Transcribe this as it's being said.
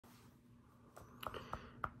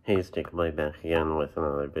Hey, it's Jacob Blake back again with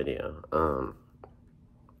another video.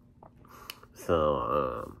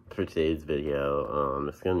 For today's video,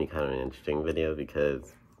 it's gonna be kind of an interesting video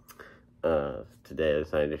because, today I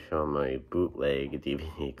decided to show my bootleg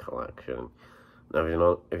DVD collection. Now, if you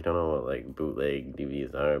don't know what, like, bootleg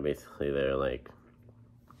DVDs are, basically they're, like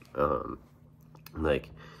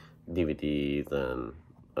DVDs and,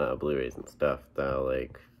 Blu-rays and stuff that,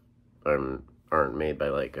 like, aren't made by,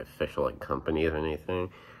 like, official, like, companies or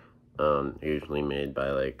anything. Usually made by,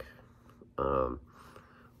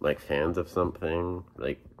 like fans of something,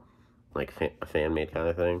 like a fan-made kind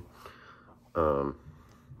of thing, or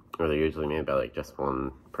they're usually made by, like, just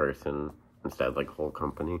one person instead of, like, a whole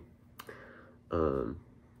company,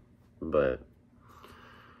 but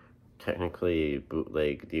technically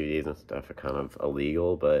bootleg DVDs and stuff are kind of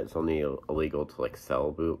illegal, but it's only illegal to, like,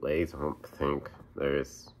 sell bootlegs. I don't think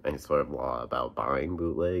there's any sort of law about buying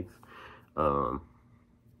bootlegs, at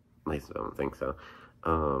least I don't think so.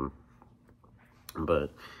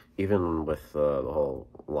 But even with the whole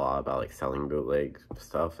law about, like, selling bootleg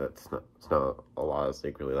stuff, it's not a law that's,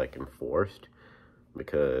 like, really, like, enforced,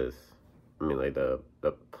 because I mean, like, the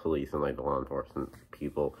police and, like, the law enforcement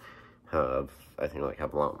people have, I think, like,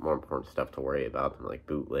 have a lot more important stuff to worry about than, like,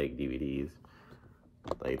 bootleg DVDs.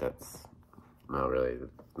 Like, that's not really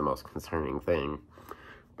the most concerning thing.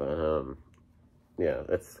 But yeah,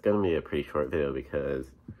 it's gonna be a pretty short video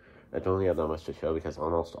because I don't really have that much to show, because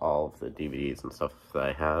almost all of the DVDs and stuff that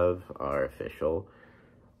I have are official.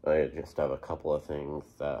 I just have a couple of things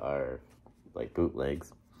that are, like,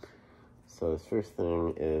 bootlegs. So this first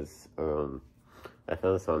thing is, I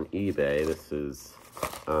found this on eBay. This is,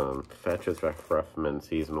 Fetch's Rough Men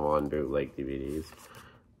Season 1 bootleg DVDs.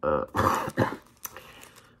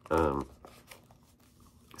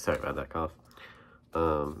 Sorry about that cough.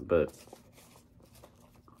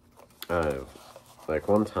 Like,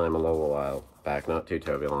 one time, a little while back, not too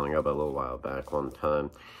terribly long ago, but a little while back, one time,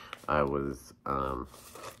 I was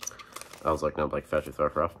looking up, like, Fetch's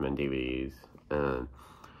Rough Men DVDs, and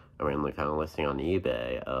I randomly found a listing on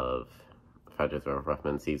eBay of Fetch's Rough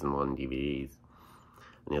Men Season 1 DVDs,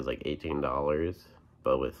 and it was, like, $18,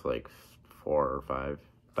 but with, like, $4 or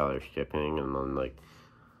 $5 shipping, and then, like,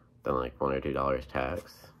 $1 or $2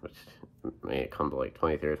 tax, which made it come to, like,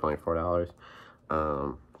 $23 or $24.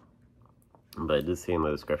 But I did see in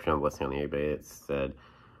the description of the listing on eBay, it said,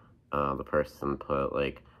 the person put,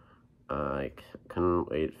 like, I couldn't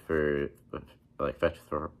wait for, like,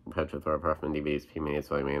 Fetch's Rough Men DVDs to be made,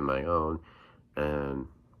 so I made my own, and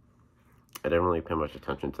I didn't really pay much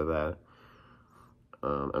attention to that.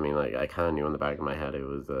 I mean, like, I kind of knew in the back of my head it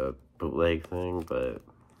was a bootleg thing, but,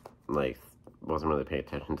 like, wasn't really paying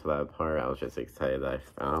attention to that part. I was just excited that I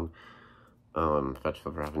found, Fetch's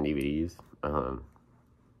Rough Men DVDs,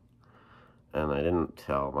 and I didn't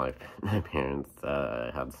tell my parents that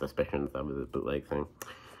I had suspicions that it was a bootleg thing.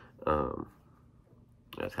 I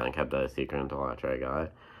just kind of kept that a secret until after I got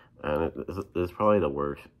it. And this is probably the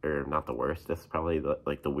worst, or not the worst, this is probably,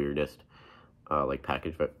 the weirdest, like,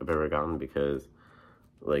 package I've ever gotten, because,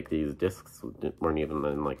 like, these discs weren't even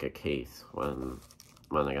in, like, a case when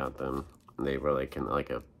I got them. They were, like, in, like,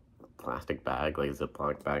 a plastic bag, like,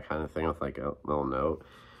 Ziploc bag kind of thing with, like, a little note.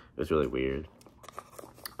 It was really weird.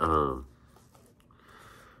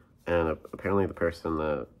 And apparently the person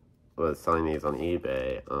that was selling these on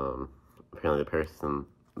eBay, apparently the person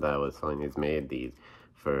that was selling these made these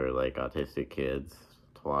for, like, autistic kids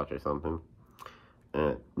to watch or something.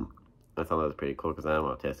 And I thought that was pretty cool, because I'm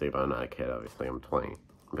autistic, but I'm not a kid, obviously, I'm 20.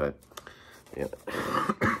 But, yeah.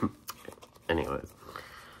 Anyways.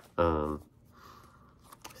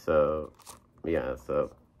 So, yeah,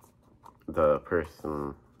 so the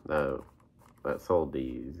person that sold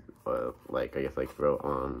these, like, I guess, like, wrote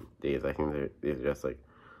on these, I think these are just, like,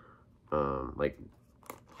 well,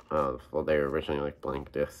 they were originally, like,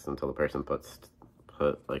 blank discs until the person put,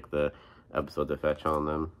 like, the episode of Fetch on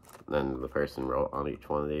them. Then the person wrote on each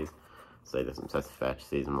one of these. So this says Fetch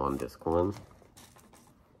Season 1 Disc 1.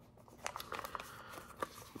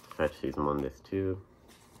 Fetch Season 1 Disc 2.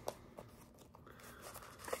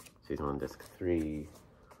 Season 1 Disc 3.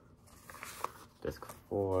 Disc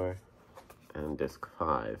 4. And Disc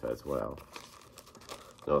 5 as well.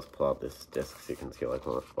 Now let's pull out this disc so you can see, like,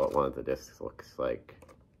 what one of the discs looks like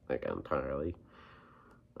entirely.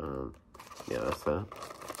 Yeah, that's that.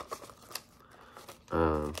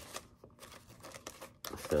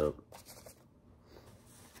 So,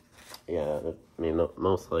 yeah, I mean,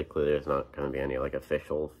 most likely there's not going to be any, like,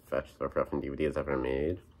 official Fetch's Rough Men DVDs ever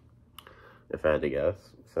made, if I had to guess.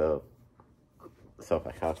 So if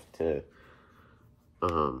I have to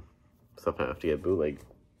get bootleg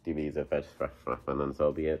DVDs of Fetch Fresh and then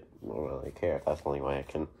so be it. I don't really care if that's the only way I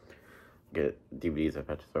can get DVDs of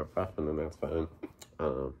Fetch Fresh, and then that's fine.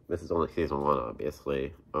 This is only season 1,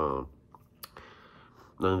 obviously. None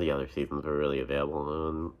of the other seasons are really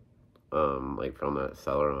available on, like, from that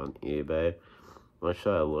seller on eBay. Which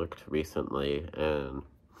I looked recently, and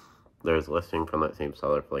there's a listing from that same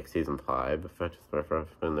seller for, like, season 5 of Fetch Fresh,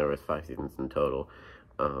 and there was 5 seasons in total.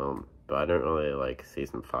 But I don't really like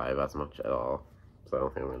season 5 as much at all, so I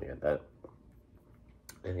don't think I'm gonna get that.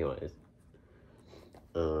 Anyways,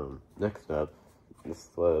 next up,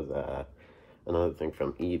 this was, another thing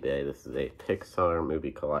from eBay. This is a Pixar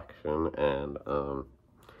movie collection, and,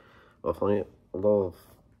 well, funny, a little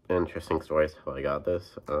interesting stories how I got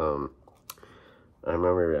this. I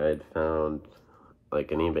remember I'd found,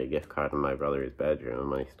 like, an eBay gift card in my brother's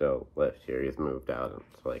bedroom. I still lived here. He's moved out into,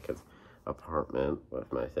 like, his apartment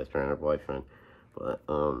with my sister and her boyfriend. But,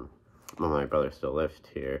 when my brother still lived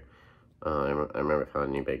here, I remember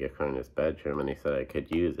finding an eBay gift card in his bedroom, and he said I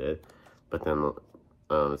could use it. But then,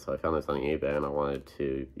 so I found this on eBay, and I wanted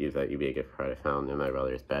to use that eBay gift card I found in my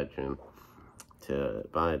brother's bedroom to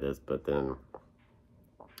buy this, but then,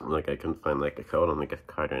 like, I couldn't find, like, a code on the gift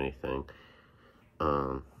card or anything.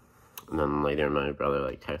 And then later my brother,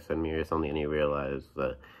 like, texted me or something, and he realized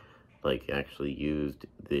that, like, he actually used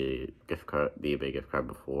the gift card, the eBay gift card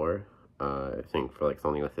before, I think for, like,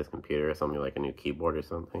 something with his computer or something, like a new keyboard or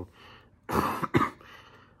something. I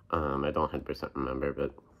don't 100% remember,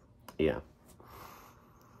 but, yeah.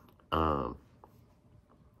 And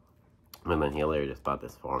then he later just bought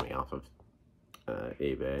this for me off of,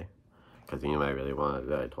 eBay, because he knew I really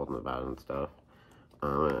wanted it. I told him about it and stuff.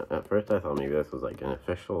 At first I thought maybe this was, like, an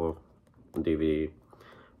official DVD,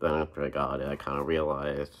 then after I got it, I kind of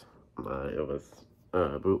realized it was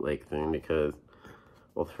a bootleg thing, because,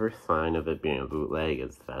 well, the first sign of it being a bootleg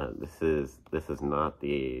is that this is not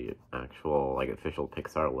the actual, like, official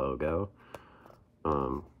Pixar logo.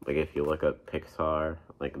 Like, if you look at Pixar,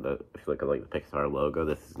 if you look at, like, the Pixar logo,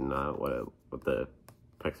 this is not what the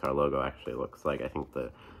Pixar logo actually looks like. I think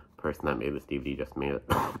the person that made this DVD just made it.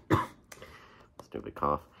 Stupid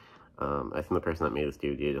cough. I think the person that made this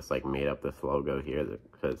DVD just, like, made up this logo here,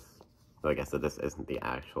 because, like I said, this isn't the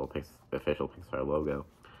actual official Pixar logo.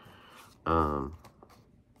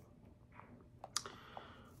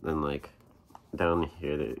 Then, like, down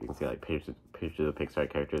here, you can see, like, pictures of Pixar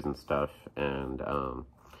characters and stuff, and,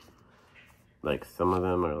 like, some of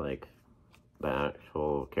them are, like, the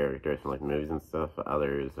actual characters from, like, movies and stuff.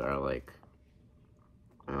 Others are, like,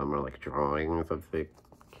 drawings of the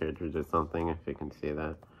characters or something, if you can see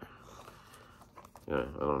that. Yeah,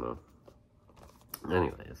 I don't know.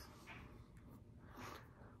 Anyways.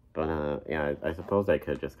 But, yeah, I suppose I could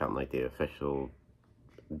have just gotten, like, the official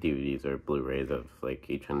DVDs or Blu-rays of, like,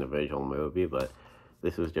 each individual movie, but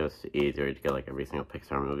this was just easier to get, like, every single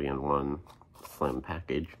Pixar movie in one slim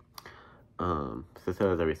package. So this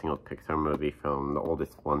has every single Pixar movie from the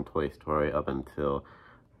oldest one, Toy Story, up until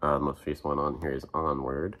the most recent one on here is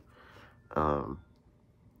Onward.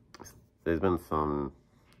 There's been some,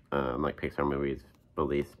 like, Pixar movies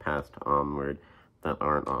released past Onward that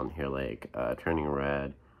aren't on here, like, Turning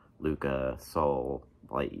Red, Luca, Soul,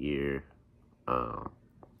 Lightyear,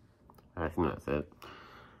 I think that's it.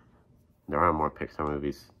 There are more Pixar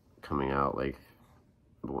movies coming out, like,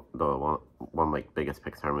 the one like, biggest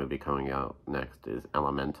Pixar movie coming out next is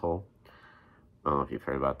Elemental. I don't know if you've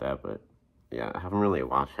heard about that, but, yeah, I haven't really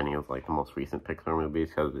watched any of, like, the most recent Pixar movies,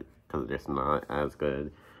 because they're just not as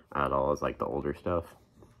good at all as, like, the older stuff.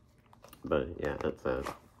 But, yeah, that's it.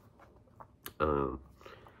 And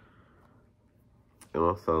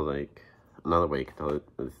also, like, another way you can tell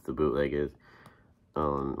it's the bootleg is,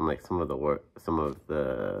 like, some of the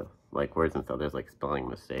like, words and stuff, there's, like, spelling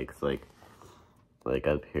mistakes, like,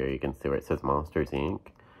 up here, you can see where it says Monsters, Inc.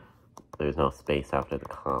 There's no space after the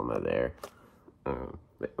comma there.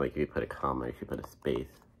 Like, if you put a comma, you should put a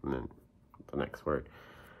space, and then the next word.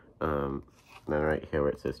 Then right here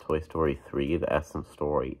where it says Toy Story 3, the S in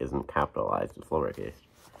story isn't capitalized, it's lowercase.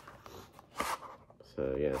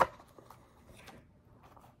 So, yeah.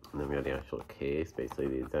 And then we have the actual case, basically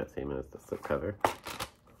the exact same as the slipcover.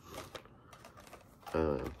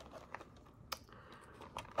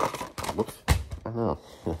 Whoops. Oh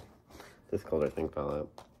no. This color thing fell out.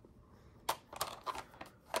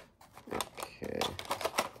 Okay.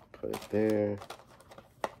 Put it there.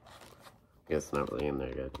 I guess it's not really in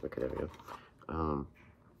there yet. Okay, there we go.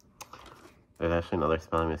 There's actually another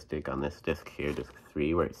spelling mistake on this disc here, disc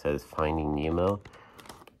 3, where it says Finding Nemo.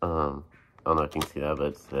 I don't know if you can see that, but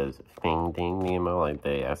it says Finding Nemo, like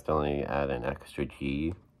they accidentally add an extra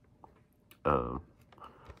G.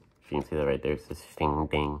 you can see that right there, it's this ding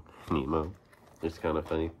ding Nemo. It's kind of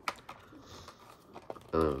funny.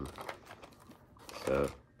 So,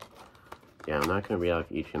 yeah, I'm not going to read off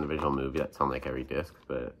each individual movie that's on, like, every disc,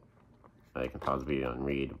 but I can possibly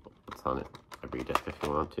read what's on it every disc if you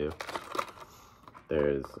want to.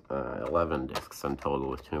 There's 11 discs in total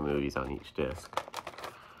with 2 movies on each disc.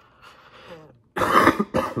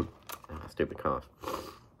 Stupid cough.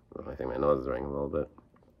 I think my nose is ringing a little bit.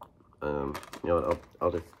 You know what,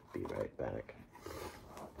 I'll just be right back.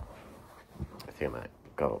 I think I might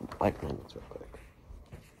go like minutes real quick.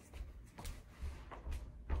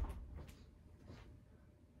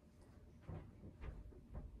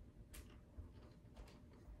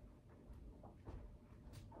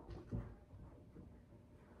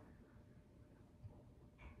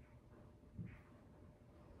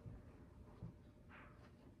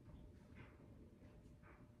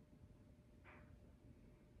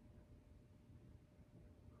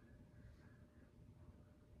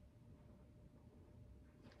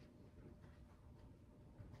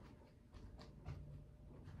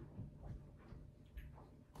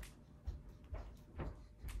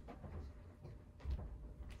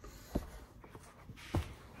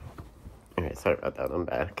 Alright, sorry about that, I'm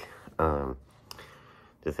back.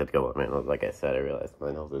 Just had to go with my nose, like I said, I realized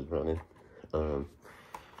my nose is running.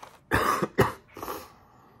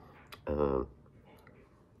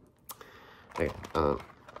 Okay,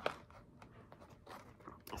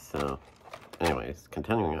 so, anyways,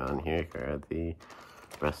 continuing on here are the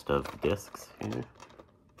rest of the discs here.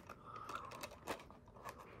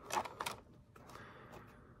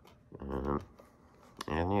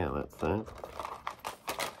 And yeah, that's that.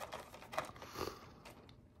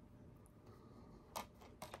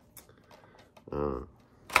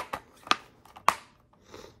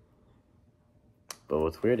 But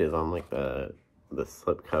what's weird is on like the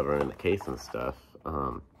slip cover and the case and stuff,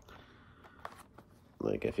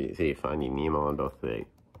 like if you see Finding Nemo on both the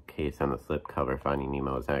case and the slip cover, Finding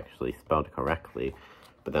Nemo is actually spelled correctly,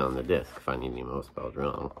 but then on the disc, Finding Nemo is spelled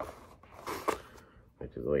wrong,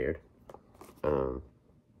 which is weird. And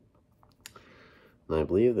I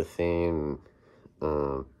believe the same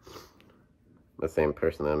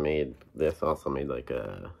person that made this also made like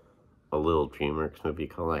a Little DreamWorks movie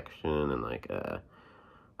collection and like a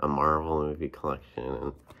Marvel movie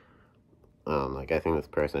collection, and like I think this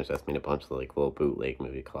person has just made a bunch of like little bootleg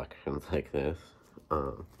movie collections like this.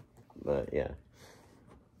 But yeah,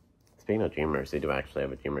 speaking of DreamWorks, they do actually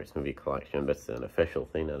have a DreamWorks movie collection, but it's an official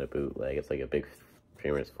thing, not a bootleg. It's like a big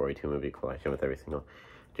DreamWorks 42 movie collection with every single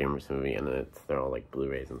DreamWorks movie, and they're all like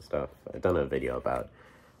Blu-rays and stuff. I've done a video about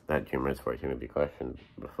that DreamWorks 42 movie collection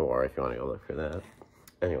before, if you want to go look for that.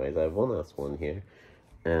 Anyways, I have one last one here,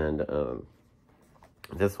 and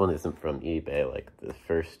this one isn't from eBay, like the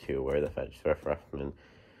first two were the Fetch Thrift Ruffman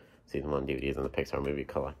Season 1 DVDs and the Pixar Movie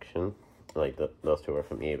Collection. Like, those two were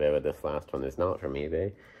from eBay, but this last one is not from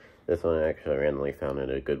eBay. This one I actually randomly found in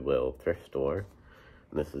a Goodwill thrift store.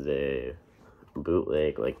 And this is a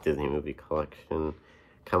bootleg, like, Disney movie collection.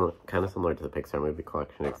 Kind of similar to the Pixar Movie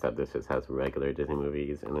Collection, except this just has regular Disney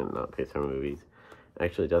movies and then not Pixar movies. It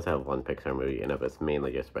actually does have one Pixar movie in it, but it's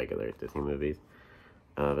mainly just regular Disney movies.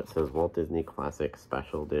 It says Walt Disney Classic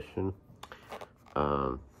Special Edition.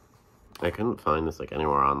 I couldn't find this like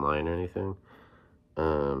anywhere online or anything.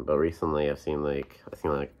 But recently I've seen like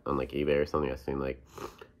on like eBay or something, I've seen like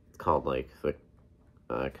it's called like the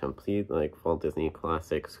complete like Walt Disney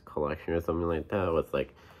Classics collection or something like that. With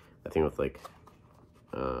like I think it was like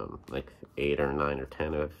 8 or 9 or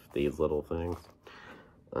 10 of these little things.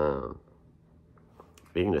 But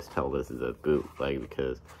you can just tell this is a bootleg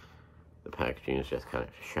because the packaging is just kind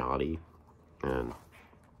of shoddy, and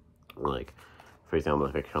like for example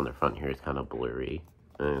the picture on the front here is kind of blurry.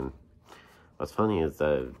 And what's funny is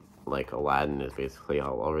that like Aladdin is basically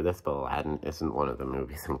all over this, but Aladdin isn't one of the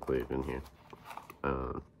movies included in here.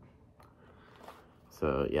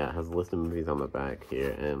 So yeah, it has a list of movies on the back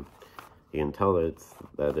here, and you can tell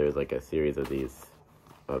that there's like a series of these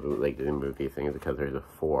bootleg Disney movie things because there's a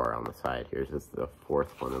 4 on the side here. It's just the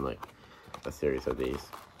 4th one in like a series of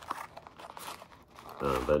these.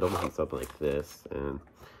 But it opens up like this, and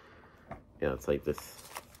yeah, it's like this.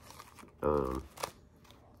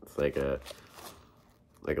 It's like a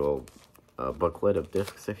little booklet of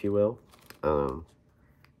discs, if you will.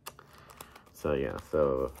 So yeah,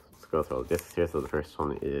 so let's go through all the discs here. So the first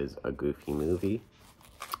one is A Goofy Movie,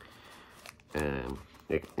 and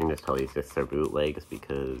you can just tell these discs are bootlegs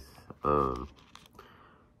because,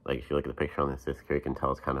 like if you look at the picture on this disc here, you can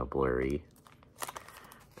tell it's kind of blurry.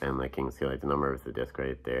 And like you can see like the number of the disc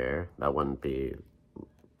right there. That wouldn't be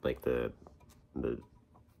like the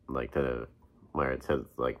where it says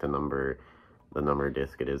like the number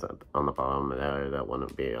disc it is on the bottom there, that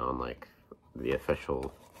wouldn't be on like the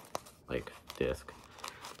official like disc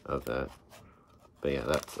of that. But yeah,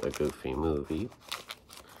 that's a goofy movie.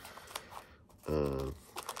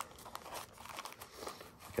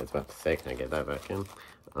 I was about to say, can I get that back in?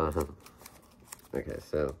 Okay,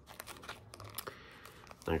 so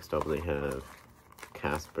next up we have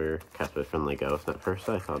Casper Friendly Ghost. At first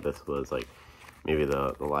I thought this was like maybe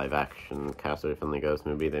the live action Casper Friendly Ghost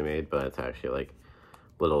movie they made, but it's actually like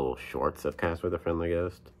little shorts of Casper the Friendly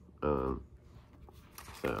Ghost. So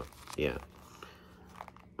yeah.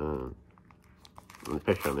 And the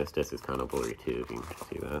picture on this disc is kind of blurry too, if you can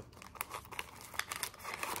see that.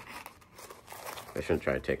 I shouldn't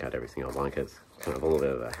try to take out every single one because it's kind of a little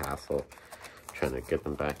bit of a hassle trying to get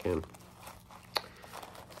them back in.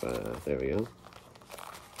 But there we go.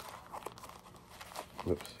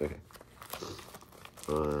 Oops, okay.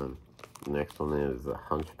 Next one is The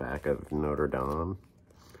Hunchback of Notre Dame.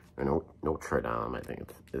 Or Notre Dame, I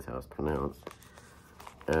think is how it's pronounced.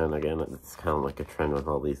 And again, it's kind of like a trend with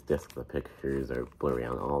all these discs. The pictures are blurry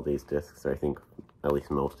on all these discs. I think at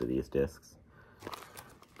least most of these discs.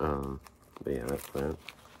 But yeah, that's that.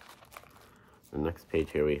 The next page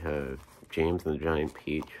here we have James and the Giant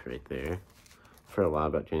Peach right there. I've heard a lot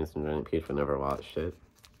about James and the Giant Peach, but never watched it.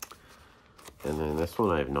 And then this one,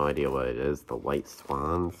 I have no idea what it is. The White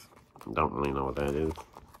Swans. Don't really know what that is.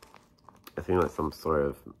 I think that's some sort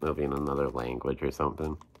of movie in another language or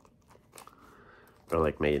something. Or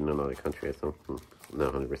like made in another country or something.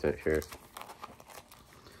 Not 100% sure.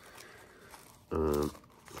 And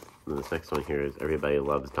this next one here is Everybody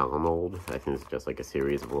Loves Donald. I think it's just like a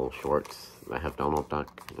series of little shorts that have Donald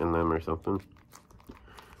Duck in them or something.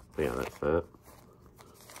 But yeah, that's that.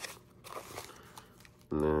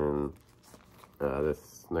 And then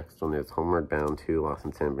this next one is Homeward Bound 2, Lost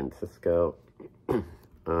in San Francisco.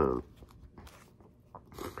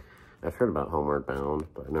 I've heard about Homeward Bound,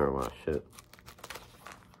 but I never watched it.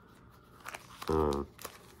 And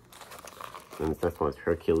this next one is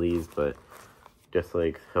Hercules, but just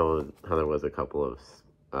like how there was a couple of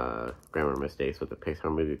grammar mistakes with the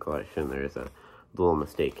Pixar movie collection, there's a little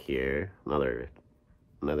mistake here. Another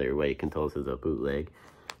way you can tell this is a bootleg.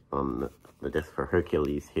 On the disc for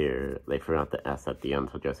Hercules here, they forgot the S at the end,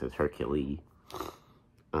 so it just says Hercules.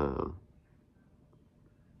 I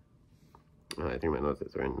think my nose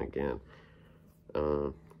is running again.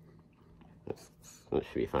 That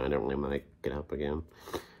should be fine. I don't really want to get up again.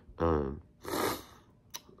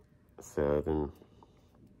 So then,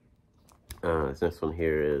 this next one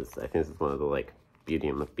here is, I think this is one of the like Beauty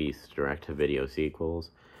and the Beast direct-to-video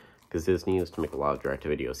sequels. Because Disney used to make a lot of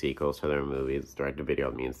direct-to-video sequels for their movies.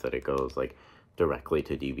 Direct-to-video means that it goes like directly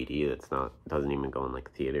to DVD. Doesn't even go in like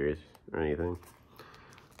theaters or anything.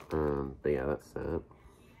 But yeah, that's that.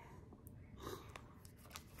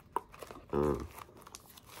 And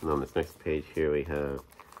on this next page here we have,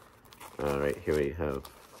 right here we have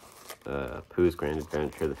Pooh's Grand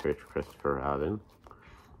Adventure, The Search for Christopher Robin.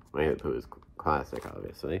 My Pooh's classic,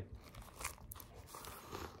 obviously.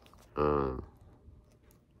 And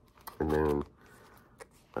then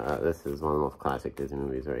this is one of the most classic Disney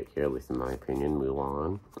movies right here, at least in my opinion,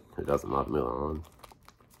 Mulan. Who doesn't love Mulan?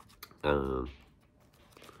 And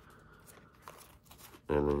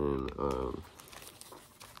then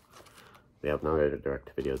we have another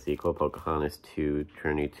direct-to-video sequel, Pocahontas 2,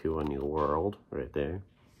 Journey to a New World, right there.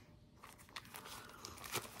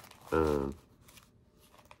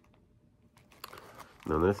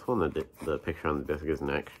 Now this one, the picture on the disc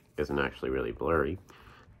isn't actually really blurry.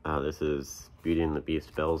 This is Beauty and the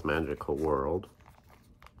Beast, Belle's Magical World.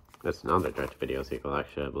 That's another direct-to-video sequel,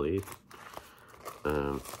 actually, I believe.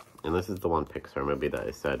 And this is the one Pixar movie that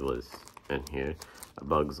I said was in here. A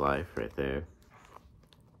Bug's Life, right there.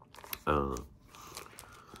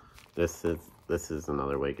 This is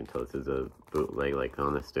another way you can tell this is a bootleg. Like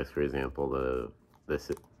on this disc, for example, this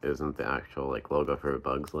isn't the actual like logo for A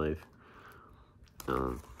Bug's Life.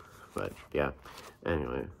 But yeah.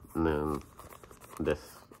 Anyway, and then this,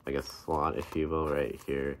 I guess, slot, if you will, right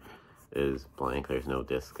here is blank. There's no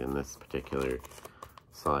disc in this particular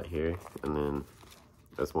slot here. And then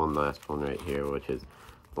there's one last one right here, which is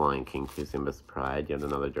Lion King 2, Simba's Pride. Yet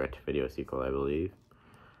another direct-to-video sequel, I believe.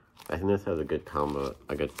 I think this has a good combo,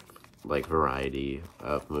 a good like variety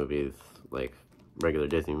of movies, like regular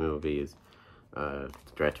Disney movies,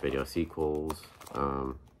 direct-to-video sequels,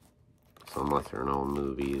 some lesser-known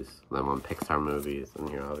movies, then one Pixar movies in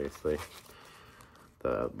here, obviously.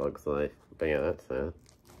 The Bug's Life. But yeah, that's it.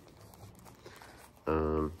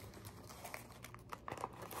 But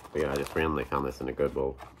yeah, I just randomly found this in a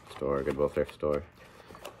Goodwill thrift store.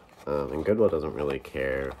 And Goodwill doesn't really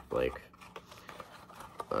care, like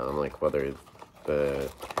whether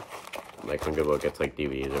like when Goodwill gets like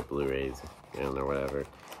DVDs or Blu-rays, or whatever,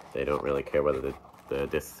 they don't really care whether the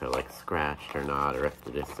discs are like scratched or not, or if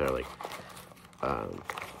the discs are like,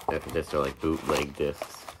 bootleg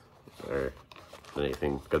discs or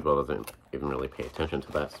anything. Goodwill doesn't even really pay attention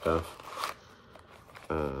to that stuff.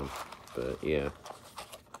 But yeah,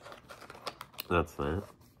 that's that.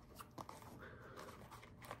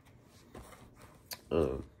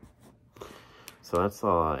 So that's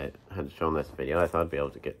all I had to show in this video. I thought I'd be able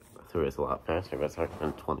to get through this a lot faster, but it's already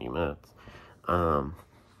been 20 minutes.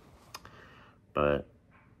 But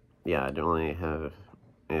yeah, I don't really have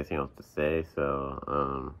anything else to say,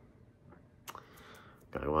 so,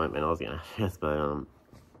 God, well, I mean, I was gonna ask this, but,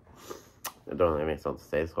 I don't have anything else to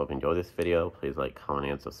say, so hope you enjoyed this video. Please like,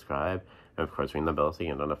 comment, and subscribe. And of course, ring the bell so you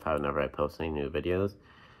get notified whenever I post any new videos.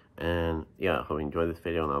 And yeah, hope you enjoyed this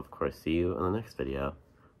video, and I'll of course see you in the next video.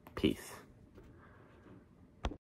 Peace.